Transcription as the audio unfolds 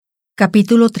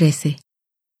Capítulo 13.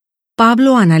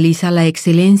 Pablo analiza la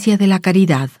excelencia de la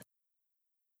caridad.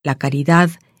 La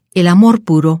caridad, el amor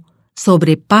puro,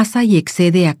 sobrepasa y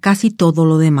excede a casi todo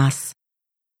lo demás.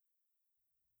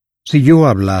 Si yo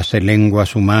hablase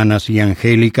lenguas humanas y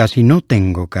angélicas y no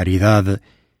tengo caridad,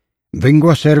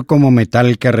 vengo a ser como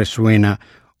metal que resuena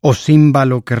o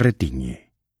címbalo que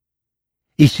retiñe.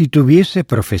 Y si tuviese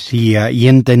profecía y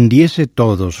entendiese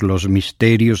todos los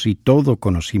misterios y todo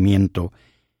conocimiento,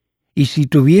 y si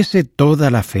tuviese toda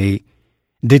la fe,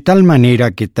 de tal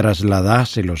manera que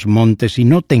trasladase los montes y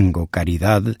no tengo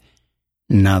caridad,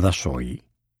 nada soy.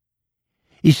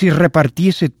 Y si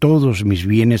repartiese todos mis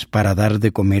bienes para dar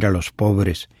de comer a los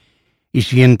pobres, y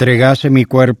si entregase mi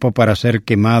cuerpo para ser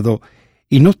quemado,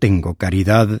 y no tengo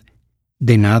caridad,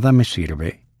 de nada me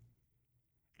sirve.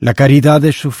 La caridad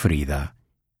es sufrida,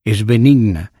 es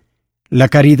benigna, la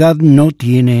caridad no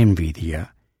tiene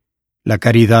envidia, la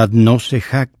caridad no se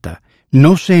jacta,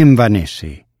 no se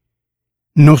envanece,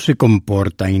 no se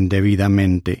comporta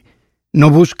indebidamente, no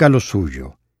busca lo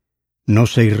suyo, no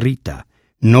se irrita,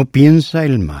 no piensa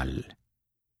el mal,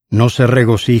 no se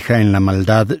regocija en la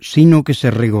maldad, sino que se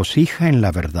regocija en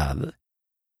la verdad.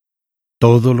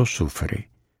 Todo lo sufre,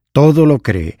 todo lo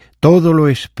cree, todo lo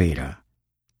espera,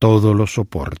 todo lo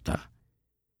soporta.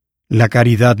 La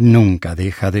caridad nunca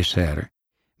deja de ser,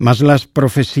 mas las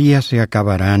profecías se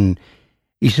acabarán,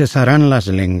 y cesarán las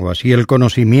lenguas, y el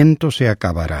conocimiento se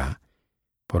acabará,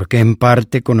 porque en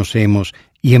parte conocemos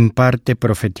y en parte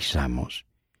profetizamos.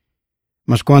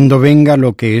 Mas cuando venga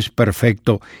lo que es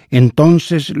perfecto,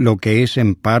 entonces lo que es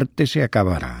en parte se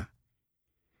acabará.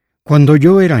 Cuando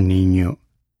yo era niño,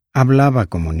 hablaba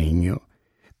como niño,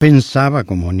 pensaba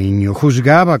como niño,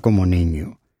 juzgaba como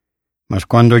niño. Mas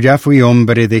cuando ya fui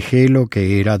hombre, dejé lo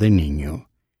que era de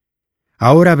niño.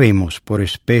 Ahora vemos por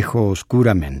espejo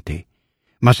oscuramente,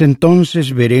 mas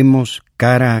entonces veremos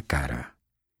cara a cara.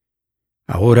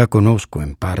 Ahora conozco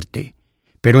en parte,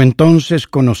 pero entonces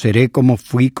conoceré como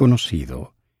fui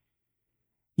conocido.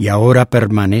 Y ahora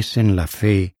permanecen la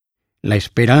fe, la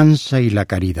esperanza y la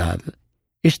caridad,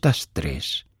 estas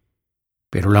tres,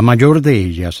 pero la mayor de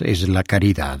ellas es la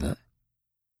caridad.